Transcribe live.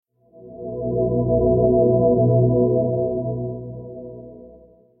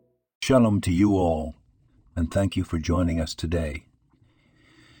Shalom to you all, and thank you for joining us today.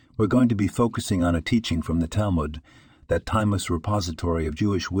 We're going to be focusing on a teaching from the Talmud, that timeless repository of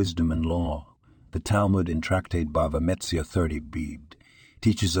Jewish wisdom and law. The Talmud in Tractate Bava Metzia 30b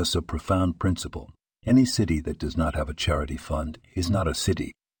teaches us a profound principle. Any city that does not have a charity fund is not a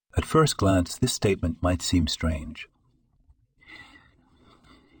city. At first glance, this statement might seem strange.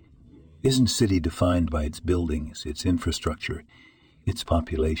 Isn't city defined by its buildings, its infrastructure, its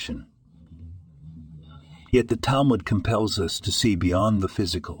population? Yet the Talmud compels us to see beyond the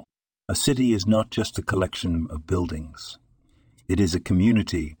physical. A city is not just a collection of buildings. It is a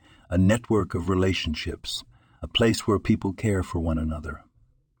community, a network of relationships, a place where people care for one another.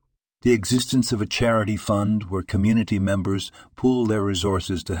 The existence of a charity fund where community members pool their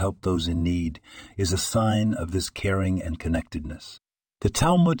resources to help those in need is a sign of this caring and connectedness. The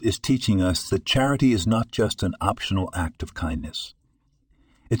Talmud is teaching us that charity is not just an optional act of kindness.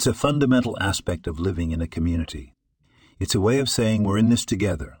 It's a fundamental aspect of living in a community. It's a way of saying we're in this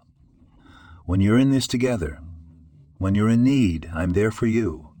together. When you're in this together, when you're in need, I'm there for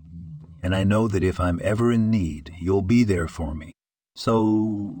you. And I know that if I'm ever in need, you'll be there for me.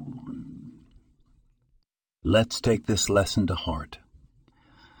 So, let's take this lesson to heart.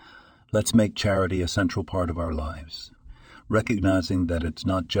 Let's make charity a central part of our lives, recognizing that it's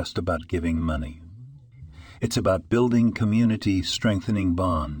not just about giving money. It's about building community, strengthening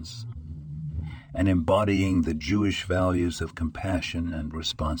bonds, and embodying the Jewish values of compassion and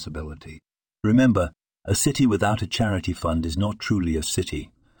responsibility. Remember, a city without a charity fund is not truly a city,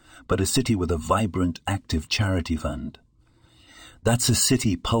 but a city with a vibrant, active charity fund. That's a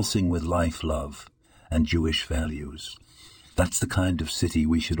city pulsing with life, love, and Jewish values. That's the kind of city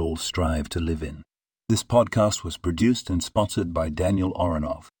we should all strive to live in. This podcast was produced and sponsored by Daniel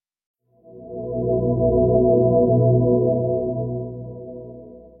Aronoff.